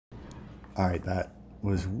Alright, that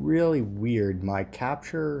was really weird. My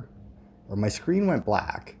capture, or my screen went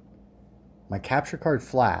black. My capture card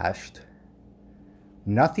flashed.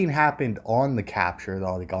 Nothing happened on the capture,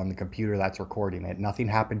 though, like on the computer that's recording it. Nothing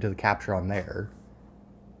happened to the capture on there.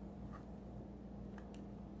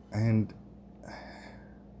 And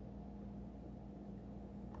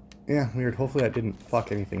yeah, weird. Hopefully that didn't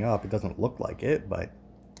fuck anything up. It doesn't look like it, but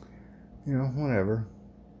you know, whatever.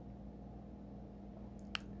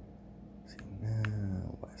 Let's see,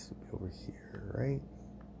 now west would be over here, right?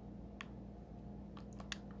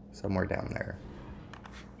 Somewhere down there.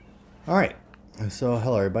 Alright. So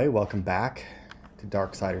hello everybody, welcome back to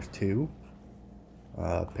Darksiders 2.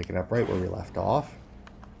 Picking up right where we left off.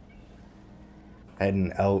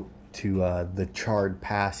 Heading out to the Charred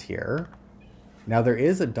Pass here. Now there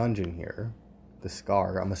is a dungeon here. The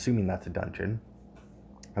Scar. I'm assuming that's a dungeon.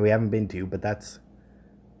 We haven't been to, but that's...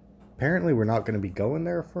 Apparently we're not going to be going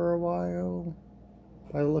there for a while.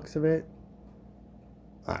 By the looks of it.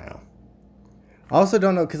 I don't know. I also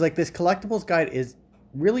don't know, because like this collectibles guide is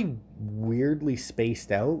really weirdly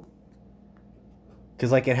spaced out.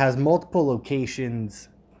 Because like it has multiple locations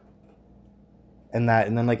and that,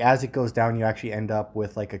 and then like as it goes down you actually end up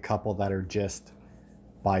with like a couple that are just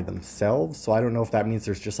by themselves. So I don't know if that means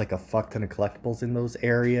there's just like a fuck ton of collectibles in those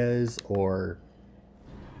areas, or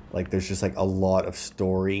like there's just like a lot of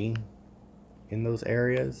story in those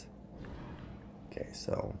areas. Okay,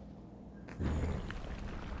 so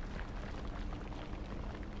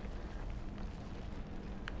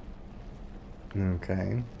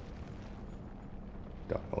okay.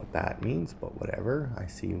 Don't know what that means, but whatever. I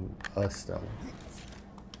see a stone.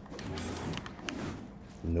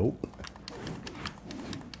 Nope.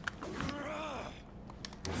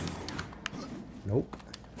 Nope.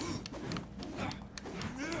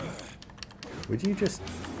 Would you just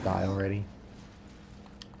die already?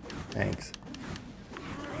 Thanks.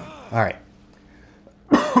 Alright.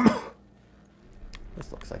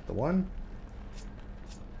 This looks like the one.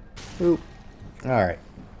 Oop. Alright.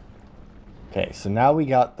 Okay, so now we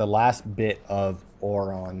got the last bit of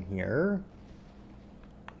Oron here.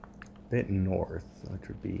 Bit north, which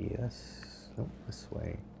would be this. Nope, this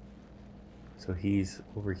way. So he's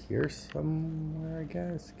over here somewhere, I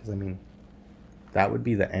guess. Because, I mean, that would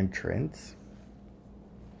be the entrance.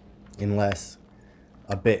 Unless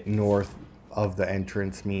a bit north of the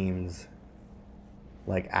entrance means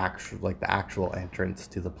like the actual entrance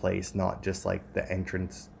to the place, not just like the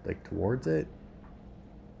entrance like towards it.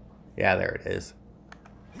 Yeah, there it is.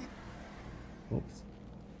 Oops.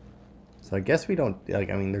 So I guess we don't, like,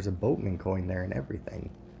 I mean, there's a boatman coin there and everything.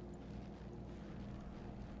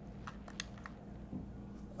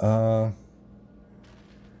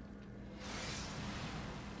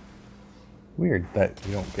 Weird that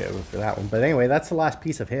you don't get over for that one. But anyway, that's the last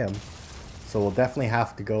piece of him. So we'll definitely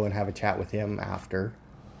have to go and have a chat with him after.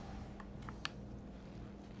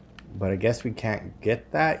 But I guess we can't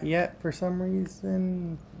get that yet for some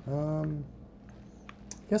reason. I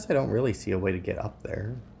guess I don't really see a way to get up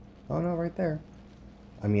there. Oh no, right there.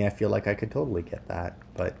 I mean, I feel like I could totally get that,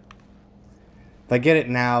 but if I get it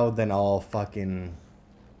now, then I'll fucking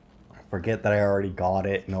forget that I already got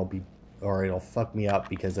it, and or it'll fuck me up,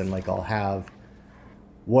 because then like I'll have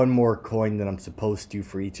one more coin than I'm supposed to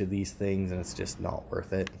for each of these things, and it's just not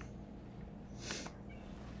worth it.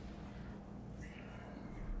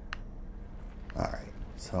 Alright.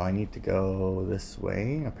 So I need to go this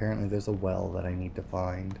way. Apparently there's a well that I need to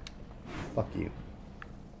find. Fuck you.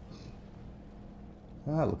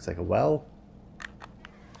 Ah, it looks like a well.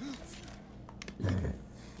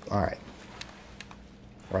 Alright.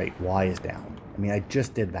 Right, Y is down. I mean, I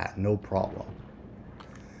just did that. No problem.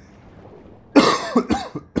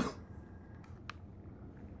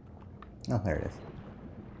 Oh, there it is.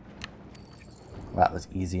 That was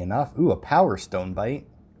easy enough. Ooh, a power stone bite.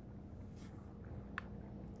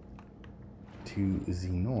 To the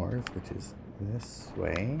north, which is this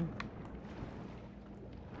way.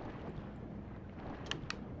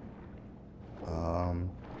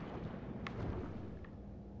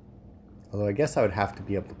 Although I guess I would have to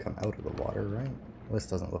be able to come out of the water, right? Well, this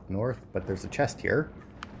doesn't look north, but there's a chest here.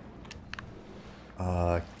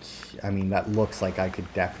 I mean, that looks like I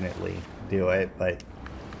could definitely do it, but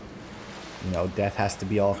you know, death has to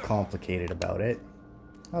be all complicated about it.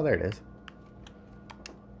 Oh, there it is.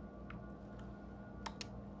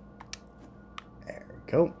 There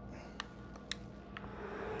we go.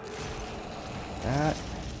 That.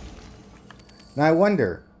 Now I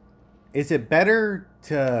wonder, is it better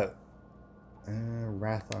to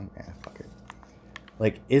wrath on? Fuck it.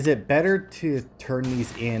 Like, is it better to turn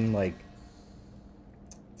these in like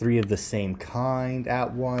 3 of the same kind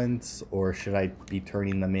at once, or should I be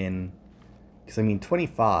turning them in? Because, I mean,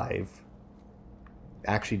 25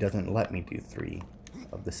 actually doesn't let me do 3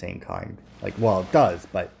 of the same kind. Like, well, it does,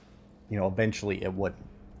 but, you know, eventually it wouldn't.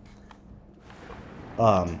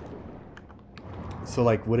 So,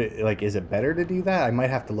 like, would it, like, is it better to do that? I might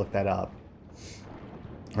have to look that up.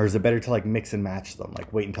 Or is it better to, like, mix and match them?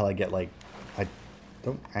 Like, wait until I get, like, I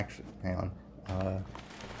don't actually, hang on.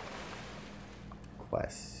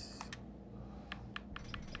 Quests.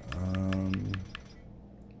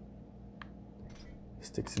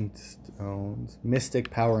 Sticks and stones.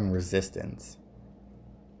 Mystic power and resistance.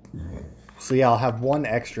 So yeah, I'll have 1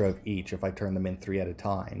 extra of each if I turn them in 3 at a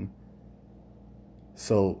time.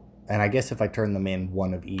 So, and I guess if I turn them in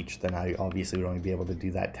 1 of each, then I obviously would only be able to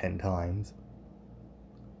do that 10 times.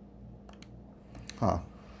 Huh.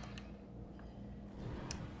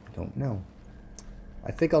 I don't know.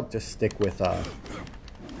 I think I'll just stick with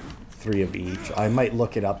 3 of each. I might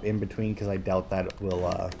look it up in between because I doubt that it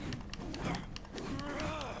will...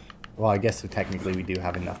 Well, I guess so technically we do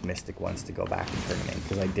have enough mystic ones to go back and turn them in,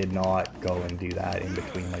 because I did not go and do that in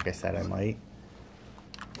between like I said I might.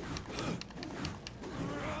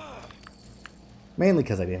 Mainly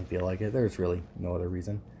because I didn't feel like it. There's really no other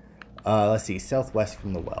reason. Let's see. Southwest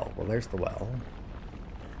from the well. Well, there's the well.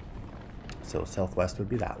 So southwest would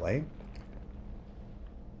be that way.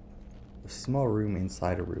 A small room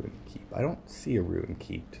inside a ruined keep. I don't see a ruined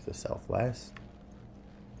keep to the southwest.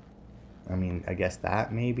 I mean, I guess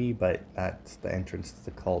that maybe, but that's the entrance to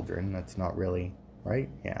the cauldron. That's not really... Right?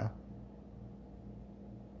 Yeah.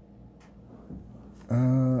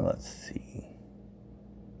 Let's see.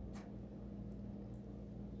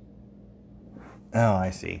 Oh,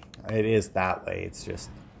 I see. It is that way. It's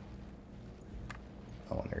just...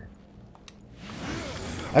 I wonder.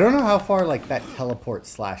 I don't know how far, like, that teleport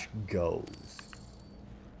slash goes.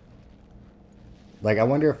 Like, I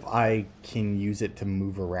wonder if I can use it to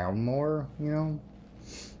move around more, you know?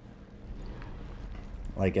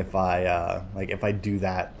 Like, if I do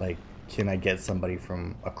that, like, can I get somebody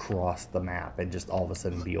from across the map and just all of a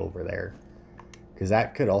sudden be over there? Because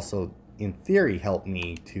that could also, in theory, help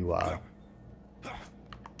me to,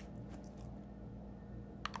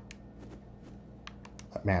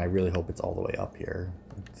 Man, I really hope it's all the way up here.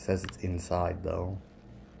 It says it's inside, though.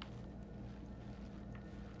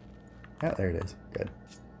 Yeah, there it is. Good.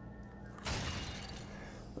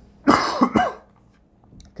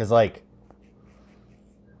 Because, like,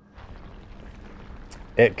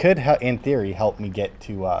 it could, in theory, help me get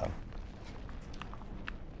to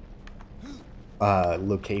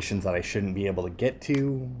locations that I shouldn't be able to get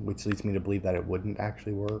to, which leads me to believe that it wouldn't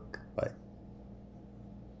actually work, but...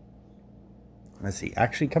 Let's see.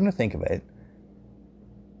 Actually, come to think of it,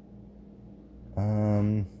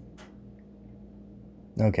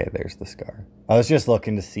 okay, there's the scar. I was just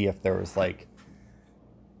looking to see if there was, like...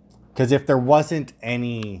 Because if there wasn't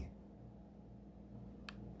any,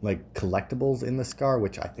 like, collectibles in the scar,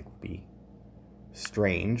 which I think would be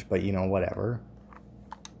strange, but, you know, whatever.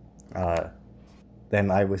 Then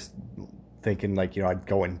I was thinking, like, you know, I'd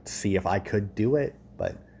go and see if I could do it,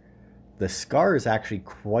 but the scar is actually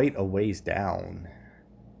quite a ways down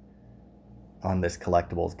on this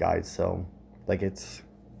collectibles guide, so, like, it's...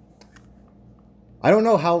 I don't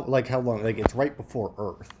know how long, like, it's right before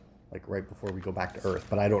Earth. Like, right before we go back to Earth,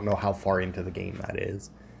 but I don't know how far into the game that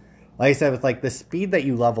is. Like I said, with, like, the speed that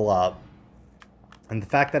you level up, and the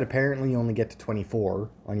fact that apparently you only get to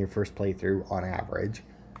 24 on your first playthrough on average.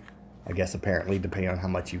 I guess apparently, depending on how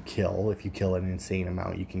much you kill. If you kill an insane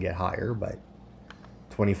amount, you can get higher, but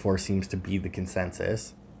 24 seems to be the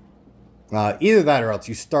consensus. Either that or else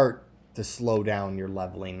you start to slow down your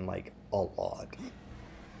leveling, like, a lot.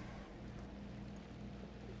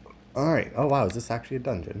 Alright. Oh, wow. Is this actually a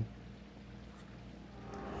dungeon?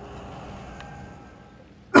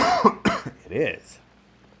 It is.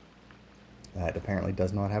 That apparently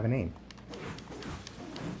does not have a name.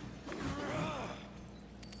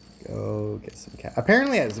 Go get some cat.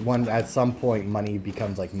 Apparently, at some point, money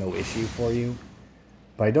becomes, like, no issue for you.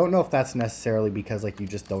 But I don't know if that's necessarily because, like, you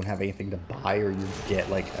just don't have anything to buy or you get,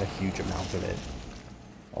 like, a huge amount of it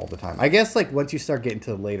all the time. I guess, like, once you start getting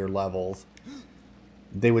to the later levels,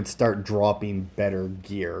 they would start dropping better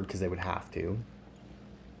gear because they would have to.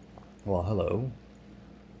 Well, hello.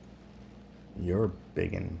 You're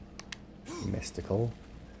big and mystical.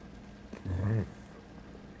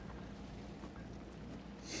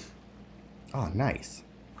 Oh, nice.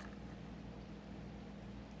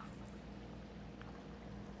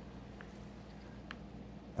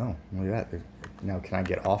 Oh, look at that. Now, can I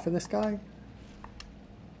get off of this guy?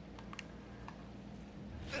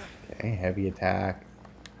 Okay, heavy attack.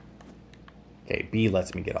 Okay, B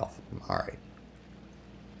lets me get off of him. Alright.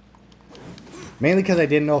 Mainly because I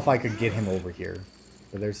didn't know if I could get him over here.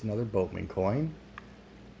 But there's another boatman coin.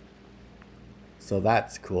 So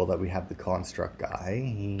that's cool that we have the construct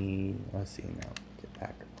guy. Let's see now. Get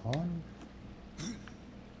back on.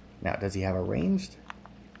 Now, does he have a ranged?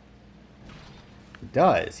 He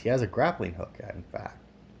does. He has a grappling hook, in fact.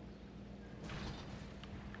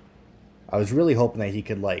 I was really hoping that he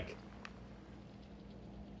could, like,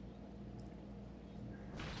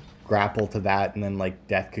 grapple to that and then, like,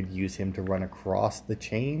 Death could use him to run across the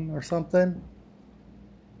chain or something.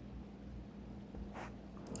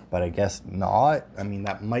 But I guess not. I mean,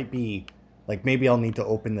 that might be... Like, maybe I'll need to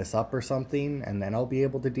open this up or something, and then I'll be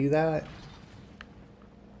able to do that.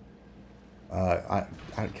 Can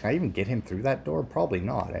I even get him through that door? Probably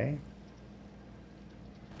not, eh?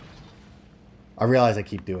 I realize I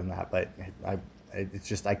keep doing that, but it's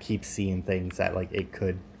just I keep seeing things that, like, it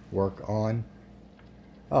could work on.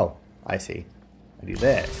 Oh, I see. I do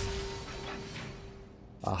this.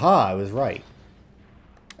 Aha, I was right.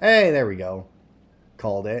 Hey, there we go.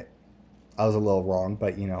 Called it. I was a little wrong,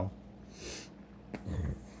 but, you know.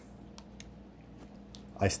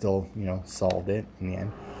 I still, you know, solved it in the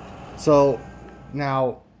end. So,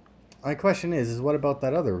 now, my question is what about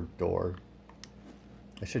that other door?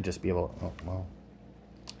 I should just be able... Oh, well.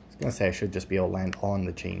 I was going to say I should just be able to land on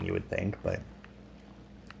the chain, you would think, but...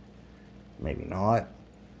 Maybe not.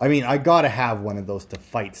 I mean, I gotta have one of those to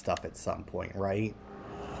fight stuff at some point, right?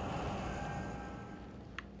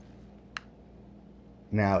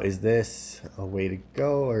 Now, is this a way to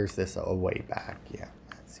go, or is this a way back? Yeah,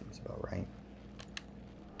 that seems about right.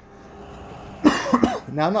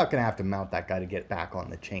 Now, I'm not going to have to mount that guy to get back on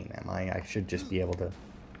the chain, am I? I should just be able to...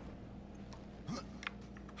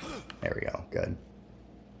 There we go. Good.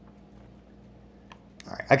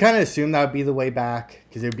 Alright. I kind of assumed that would be the way back,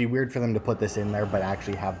 because it would be weird for them to put this in there, but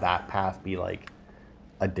actually have that path be, like,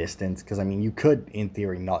 a distance. Because, I mean, you could, in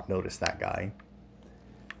theory, not notice that guy.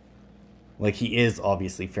 Like, he is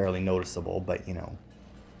obviously fairly noticeable, but, you know.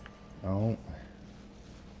 Oh.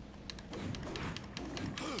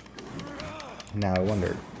 Now, I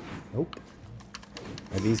wonder. Nope.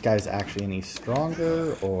 Are these guys actually any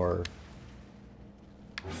stronger, or...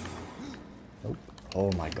 Nope. Oh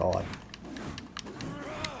my god.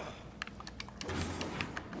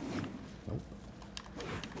 Nope.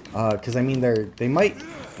 Because, I mean, they might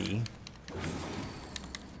be.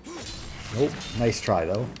 Nope. Nice try,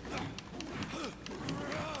 though.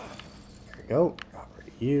 There we go. Got rid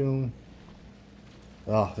of you.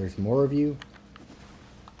 Oh, there's more of you.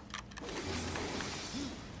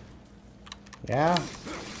 Yeah.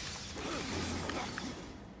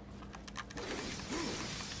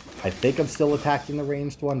 I think I'm still attacking the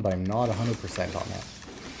ranged one, but I'm not 100% on that.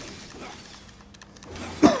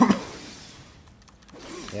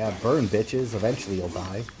 Yeah, burn, bitches. Eventually you'll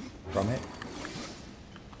die from it.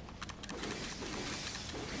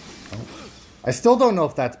 Oh. I still don't know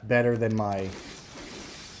if that's better than my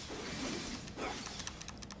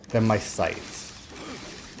sights.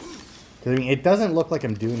 Because, I mean, it doesn't look like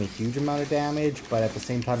I'm doing a huge amount of damage, but at the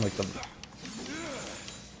same time, like,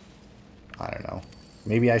 I don't know.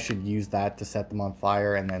 Maybe I should use that to set them on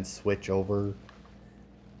fire and then switch over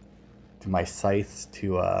to my scythes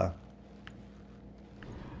to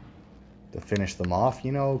finish them off,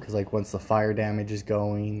 you know? Because, like, once the fire damage is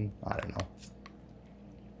going, I don't know.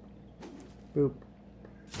 Boop.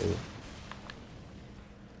 Boop.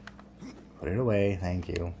 Put it away, thank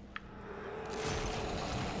you.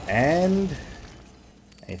 And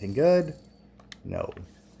anything good? No.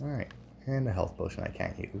 Alright. And a health potion I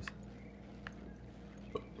can't use.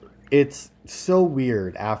 It's so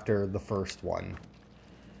weird after the first one.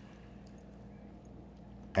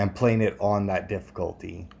 And playing it on that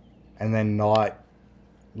difficulty. And then not,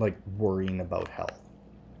 like, worrying about health.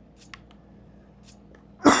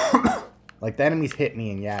 Like, the enemies hit me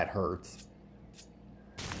and yeah, it hurts.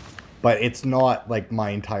 But it's not, like, my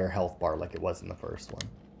entire health bar like it was in the first one.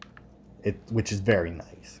 Which is very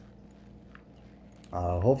nice.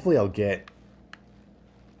 Hopefully I'll get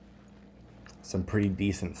some pretty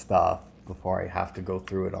decent stuff before I have to go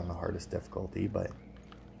through it on the hardest difficulty, but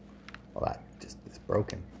well, that just is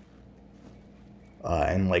broken.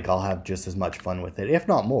 And like I'll have just as much fun with it, if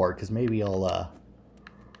not more, because maybe I'll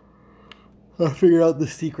figure out the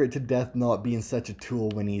secret to Death not being such a tool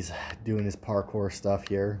when he's doing his parkour stuff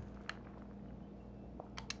here.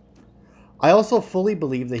 I also fully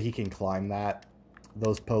believe that he can climb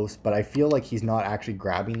those posts, but I feel like he's not actually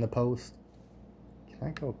grabbing the post. Can I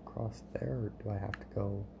go across there, or do I have to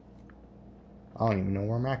go? I don't even know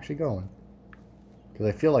where I'm actually going. Because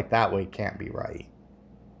I feel like that way can't be right.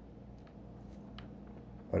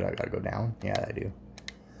 Or do I gotta go down? Yeah, I do.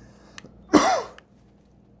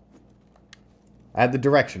 I had the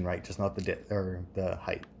direction right, just not the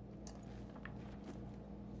height.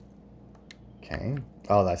 Okay.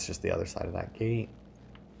 Oh, that's just the other side of that gate.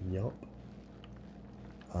 Yup.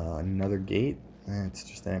 Another gate. It's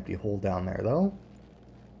just an empty hole down there, though.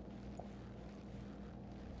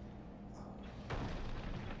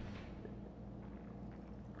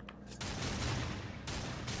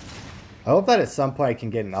 I hope that at some point I can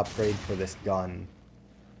get an upgrade for this gun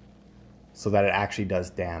so that it actually does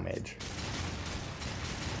damage.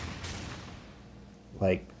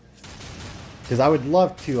 Like, because I would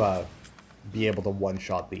love to be able to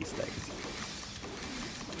one-shot these things.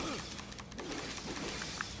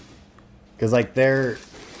 Because, like, they're...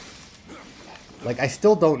 Like, I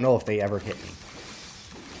still don't know if they ever hit me.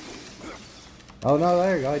 Oh, no,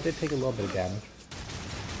 there you go. I did take a little bit of damage.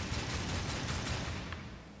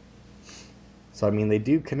 So, I mean, they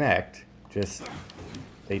do connect. Just,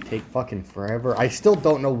 they take fucking forever. I still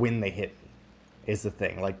don't know when they hit me, is the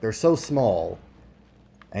thing. Like, they're so small.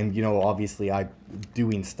 And, you know, obviously I'm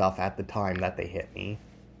doing stuff at the time that they hit me.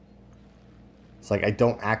 It's like I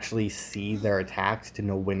don't actually see their attacks to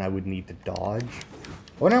know when I would need to dodge.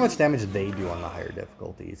 I wonder how much damage they do on the higher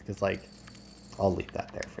difficulties. Because, like, I'll leave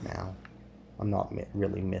that there for now. I'm not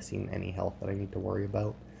really missing any health that I need to worry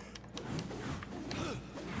about.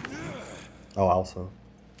 Oh, also.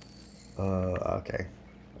 Okay.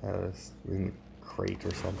 It's in the crate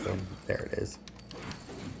or something. There it is.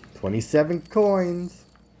 27 coins.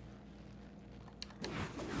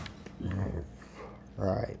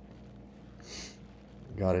 Alright.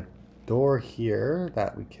 Got a door here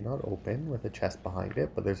that we cannot open with a chest behind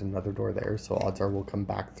it, but there's another door there, so odds are we'll come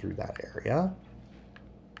back through that area.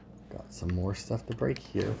 Got some more stuff to break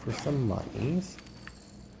here for some monies.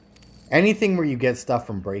 Anything where you get stuff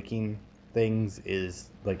from breaking things is,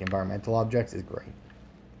 like, environmental objects is great.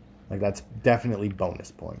 Like, that's definitely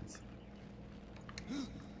bonus points.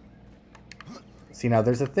 See, now,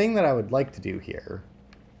 there's a thing that I would like to do here.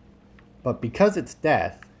 But because it's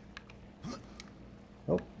death...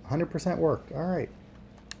 Oh, 100% worked. Alright.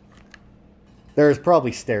 There's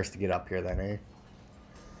probably stairs to get up here then, eh?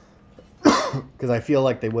 Because I feel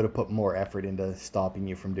like they would have put more effort into stopping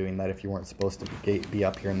you from doing that if you weren't supposed to be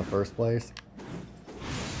up here in the first place.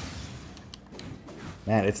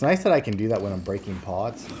 Man, it's nice that I can do that when I'm breaking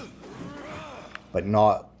pots. But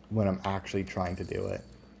not when I'm actually trying to do it.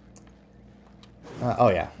 Oh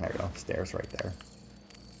yeah, there we go. Stairs right there.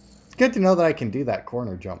 It's good to know that I can do that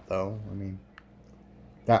corner jump, though. I mean,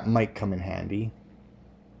 that might come in handy.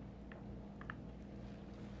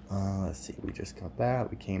 Let's see. We just got that.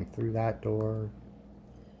 We came through that door.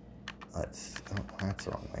 Let's... Oh, that's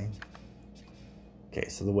the wrong way. Okay,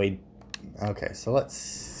 so the way... Okay, so let's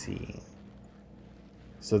see.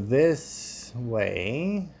 So this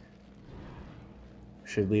way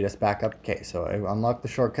should lead us back up. Okay, so I unlocked the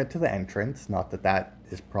shortcut to the entrance. Not that that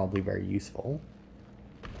is probably very useful.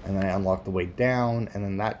 And then I unlock the way down, and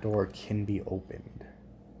then that door can be opened.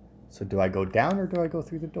 So do I go down or do I go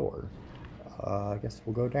through the door? I guess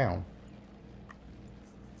we'll go down.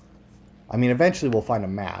 I mean, eventually we'll find a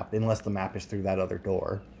map, unless the map is through that other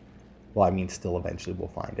door. Well, I mean, still eventually we'll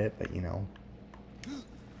find it, but you know.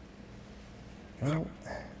 Oh,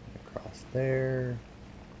 across there.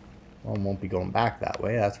 Well, won't be going back that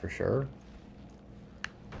way, that's for sure.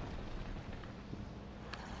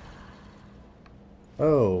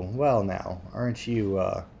 Oh, well now, aren't you,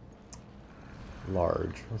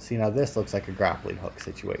 large? Let's see, now this looks like a grappling hook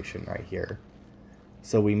situation right here.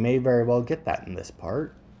 So we may very well get that in this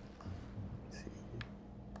part. Let's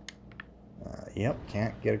see. Yep,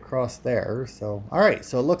 can't get across there, so... Alright,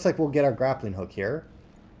 so it looks like we'll get our grappling hook here.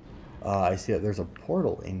 I see that there's a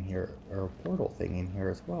portal in here, or a portal thing in here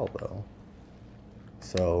as well, though.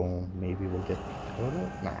 So maybe we'll get the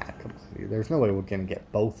portal? Nah, come on, dude. There's no way we're gonna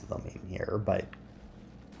get both of them in here, but...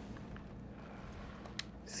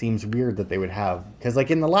 Seems weird that they would have... Because, like,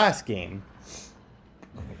 in the last game,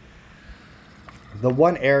 the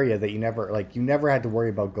one area that you never... Like, you never had to worry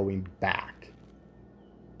about going back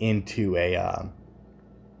into a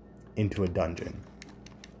dungeon.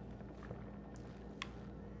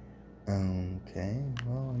 Okay,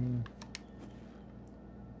 well, I mean...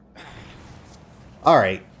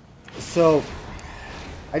 Alright, so...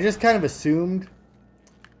 I just kind of assumed,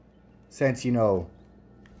 since, you know...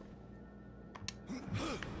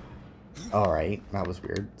 Alright, that was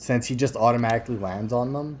weird. Since he just automatically lands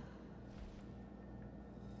on them.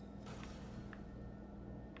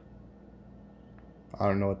 I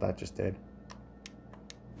don't know what that just did.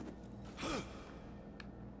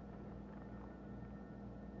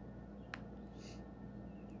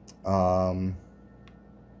 Oh,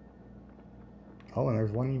 and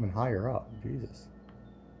there's one even higher up. Jesus.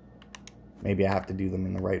 Maybe I have to do them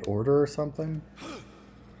in the right order or something?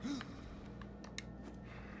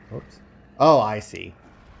 Whoops. Oh, I see.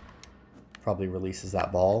 Probably releases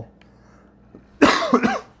that ball. There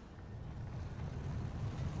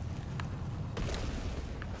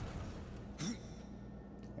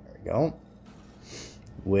we go.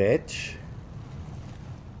 Which...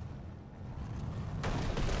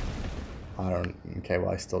 I don't... Okay, well,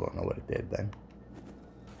 I still don't know what it did then.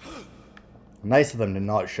 Nice of them to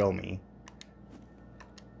not show me.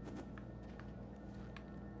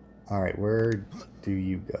 Alright, where do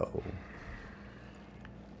you go?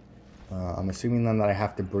 I'm assuming then that I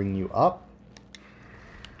have to bring you up.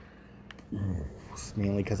 It's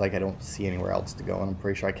mainly because like I don't see anywhere else to go, and I'm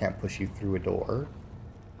pretty sure I can't push you through a door.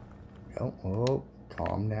 Go. Oh,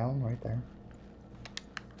 calm down right there.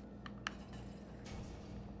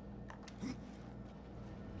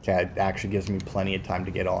 Okay, it actually gives me plenty of time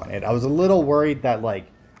to get on it. I was a little worried that like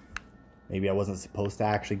maybe I wasn't supposed to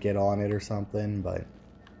actually get on it or something, but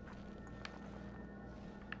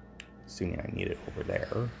assuming I need it over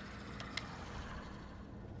there.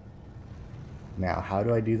 Now, how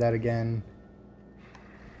do I do that again?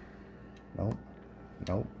 Nope.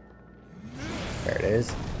 Nope. There it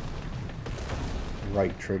is.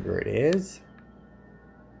 Right trigger it is.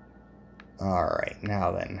 Alright,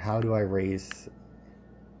 now then, how do I raise...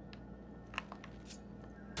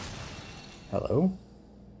 Hello?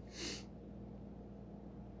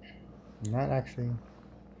 Not actually...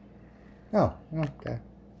 Oh, okay.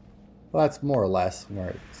 Well, that's more or less where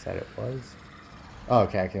it said it was. Oh,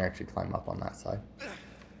 okay, I can actually climb up on that side.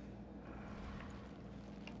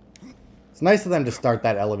 It's nice of them to start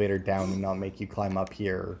that elevator down and not make you climb up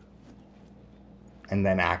here and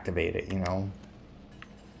then activate it, you know?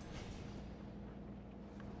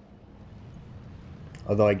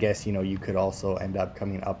 Although I guess, you know, you could also end up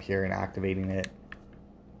coming up here and activating it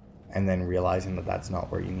and then realizing that that's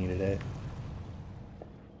not where you needed it.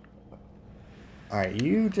 Alright,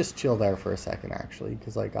 you just chill there for a second, actually,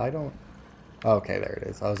 because, like, I don't... Okay, there it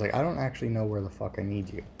is. I was like, I don't actually know where the fuck I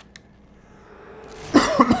need you.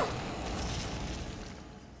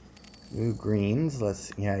 Ooh, greens.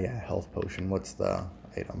 Let's... Yeah, health potion. What's the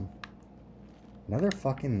item? Another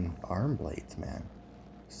fucking arm blades, man.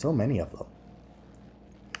 So many of them.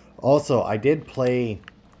 Also, I did play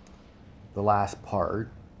the last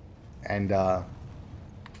part, and,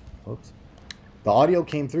 whoops. The audio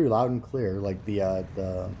came through loud and clear, like the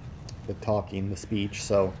talking, the speech,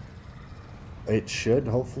 so it should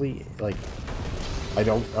hopefully, like, I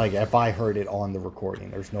don't, like, if I heard it on the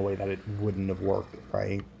recording, there's no way that it wouldn't have worked,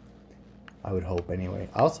 right? I would hope, anyway.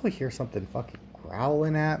 I also hear something fucking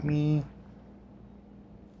growling at me.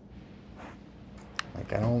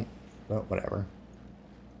 Like, I don't, but whatever.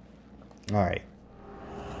 Alright.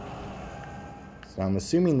 So I'm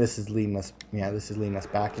assuming this is leading us, yeah, this is leading us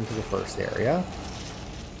back into the first area.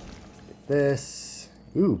 Get this.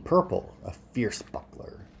 Ooh, purple. A fierce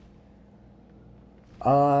buckler.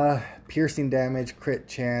 Piercing damage, crit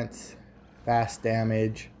chance, fast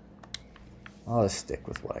damage. I'll just stick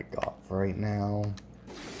with what I got for right now.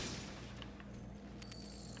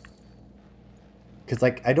 Because,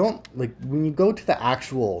 like, I don't, like, when you go to the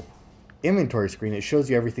actual inventory screen, it shows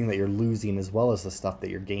you everything that you're losing as well as the stuff that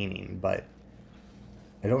you're gaining, but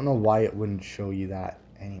I don't know why it wouldn't show you that.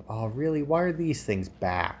 Oh, really? Why are these things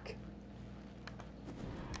back?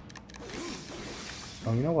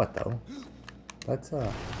 Oh, you know what, though? Let's, do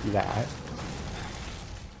that.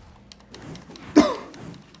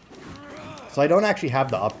 So I don't actually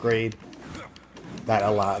have the upgrade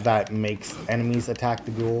that makes enemies attack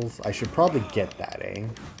the ghouls. I should probably get that, eh?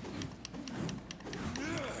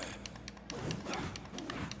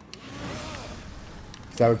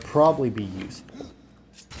 That would probably be useful.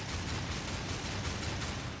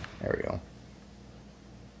 There we go.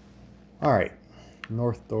 Alright.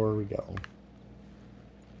 North door we go.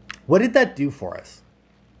 What did that do for us?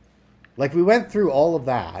 Like, we went through all of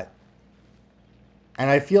that, and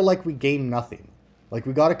I feel like we gained nothing. Like,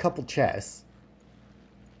 we got a couple chests,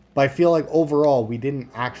 but I feel like overall we didn't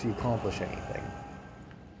actually accomplish anything.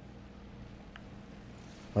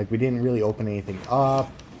 Like, we didn't really open anything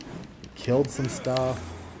up. We killed some stuff.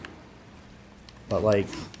 But, like...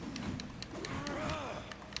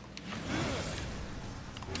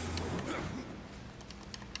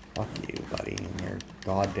 Fuck you, buddy, and your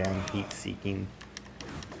goddamn heat-seeking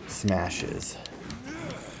smashes.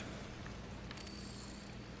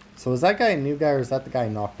 So is that guy a new guy, or is that the guy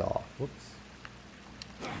knocked off? Whoops.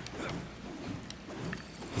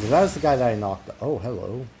 Because if that was the guy that I knocked off... Oh,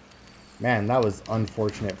 hello. Man, that was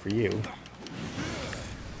unfortunate for you.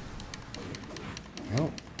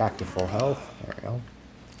 Oh, back to full health. There we go.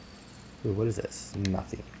 Ooh, what is this?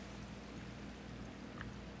 Nothing.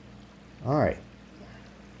 Alright.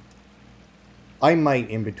 I might,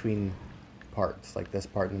 in between parts, like this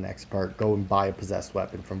part and the next part, go and buy a possessed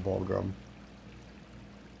weapon from Volgrim.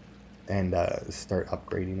 And start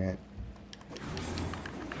upgrading it.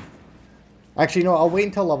 Actually, no, I'll wait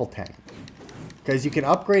until level 10. Because you can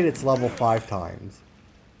upgrade its level 5 times.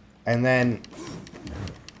 And then,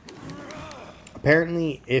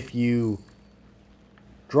 apparently, if you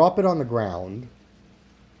drop it on the ground,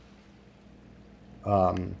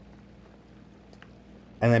 and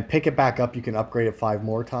then pick it back up, you can upgrade it 5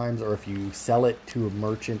 more times. Or if you sell it to a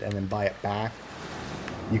merchant and then buy it back,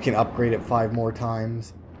 you can upgrade it 5 more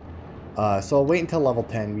times. So I'll wait until level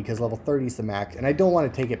 10 because level 30 is the max. And I don't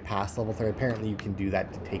want to take it past level 30. Apparently you can do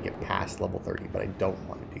that to take it past level 30, but I don't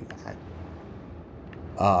want to do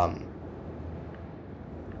that.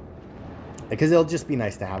 Because it'll just be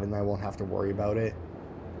nice to have, and I won't have to worry about it.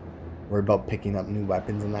 Worry about picking up new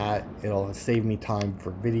weapons and that. It'll save me time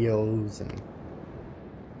for videos and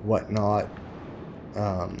whatnot.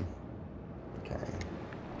 Okay.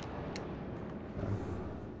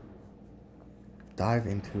 Dive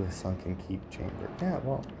into a sunken keep chamber. Yeah,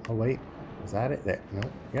 well, oh wait. Was that it? There. No.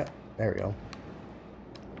 Yep. There we go.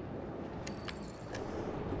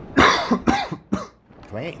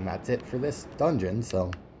 Wait, and that's it for this dungeon,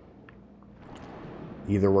 so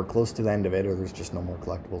either we're close to the end of it or there's just no more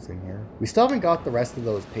collectibles in here. We still haven't got the rest of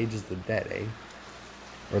those pages of the dead, eh?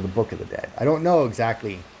 Or the Book of the Dead. I don't know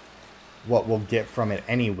exactly what we'll get from it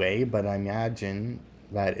anyway, but I imagine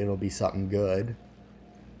that it'll be something good.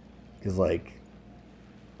 Because, like,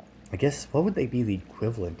 I guess, what would they be the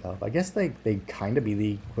equivalent of? I guess they'd kind of be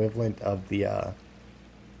the equivalent of the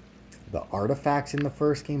artifacts in the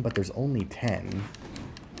first game, but there's only 10.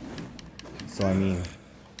 So, I mean,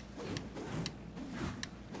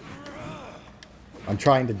 I'm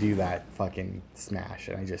trying to do that fucking smash,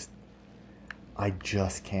 and I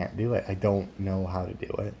just can't do it. I don't know how to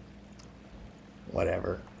do it.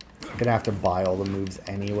 Whatever. I'm gonna have to buy all the moves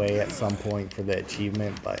anyway at some point for the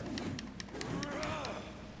achievement, but...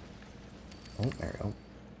 Oh, there we go.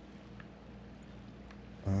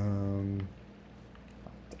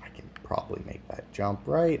 I can probably make that jump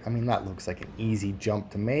right. I mean, that looks like an easy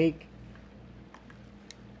jump to make.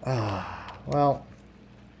 Well...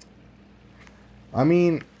 I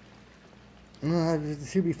mean,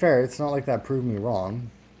 to be fair, it's not like that proved me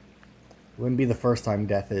wrong. It wouldn't be the first time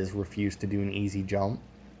Death has refused to do an easy jump.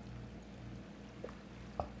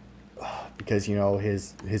 Because, you know,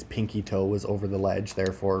 his pinky toe was over the ledge,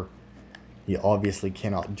 therefore he obviously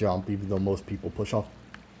cannot jump, even though most people push off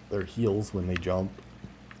their heels when they jump.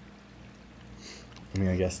 I mean,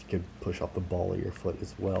 I guess you could push off the ball of your foot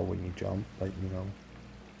as well when you jump, but, you know,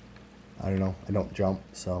 I don't know. I don't jump,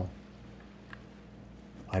 so...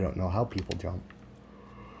 I don't know how people jump.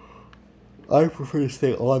 I prefer to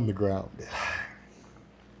stay on the ground.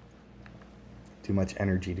 Too much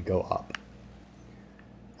energy to go up.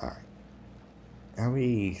 Alright. Are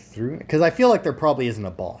we through? Because I feel like there probably isn't a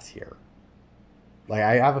boss here. Like,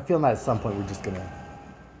 I have a feeling that at some point we're just going to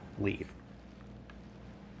leave.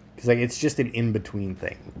 Because, like, it's just an in-between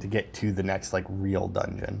thing to get to the next, like, real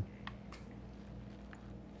dungeon.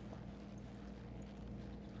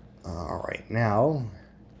 Alright, now...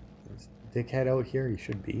 Dickhead out here, he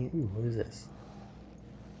should be. Ooh, what is this?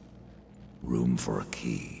 Room for a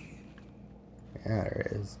key. Yeah,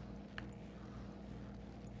 there is.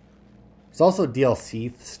 There's also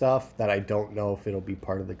DLC stuff that I don't know if it'll be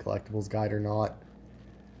part of the collectibles guide or not.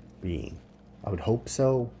 I would hope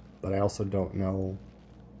so, but I also don't know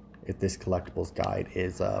if this collectibles guide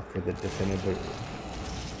is for the definitive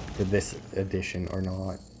for this edition or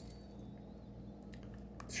not.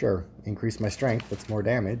 Sure, increase my strength, that's more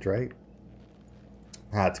damage, right?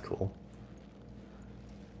 That's cool.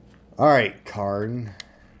 Alright, Karn.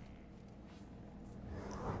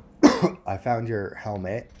 I found your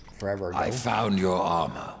helmet forever ago. I found your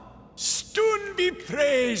armor. Stone be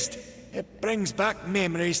praised! It brings back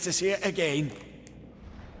memories to see it again.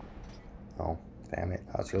 Oh, damn it.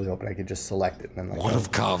 I was really hoping I could just select it and then like... What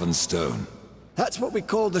of carven stone? That's what we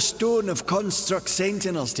call the Stone of Construct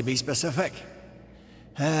Sentinels, to be specific.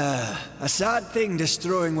 A sad thing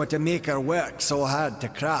destroying what a maker worked so hard to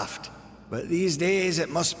craft. But these days it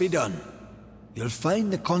must be done. You'll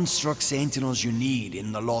find the Construct Sentinels you need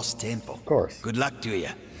in the Lost Temple. Of course. Good luck to you.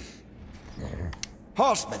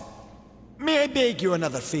 Horseman, may I beg you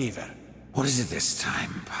another favor? What is it this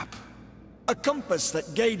time, Pup? A compass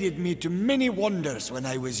that guided me to many wonders when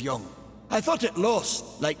I was young. I thought it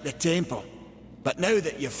lost, like the temple. But now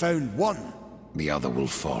that you've found one... The other will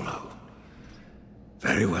follow.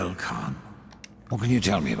 Very well, Khan. What can you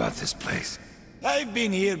tell me about this place? I've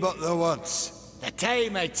been here but the once. The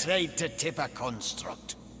time I tried to tip a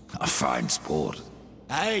construct. A fine sport.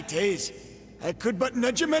 Aye, 'tis. I could but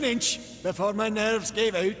nudge him an inch before my nerves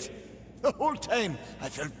gave out. The whole time I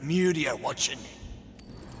felt Muria watching me.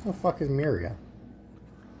 Who the fuck is Muria?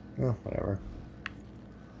 Oh, whatever.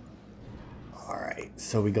 Alright,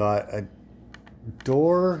 so we got a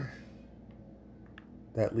door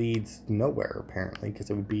that leads nowhere, apparently, because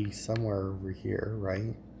it would be somewhere over here,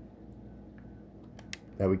 right?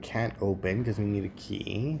 That we can't open because we need a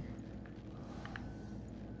key.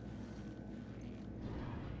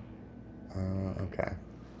 Okay.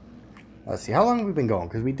 Let's see, how long have we been going?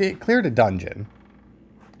 Because we did cleared a dungeon.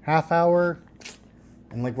 Half hour.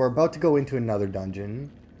 And like we're about to go into another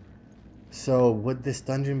dungeon. So would this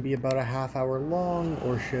dungeon be about a half hour long,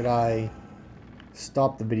 or should I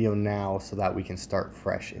stop the video now so that we can start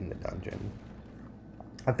fresh in the dungeon?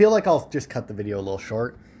 I feel like I'll just cut the video a little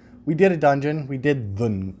short. We did a dungeon. We did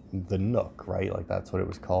the Nook, right? Like that's what it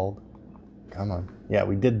was called. Come on. Yeah,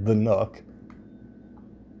 we did the Nook.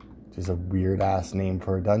 Which is a weird ass name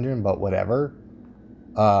for a dungeon, but whatever.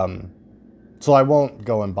 So I won't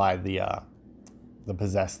go and buy the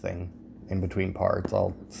possessed thing in between parts.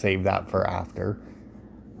 I'll save that for after.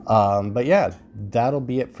 But yeah, that'll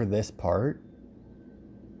be it for this part.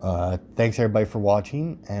 Thanks everybody for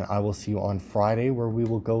watching, and I will see you on Friday where we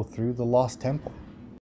will go through the Lost Temple.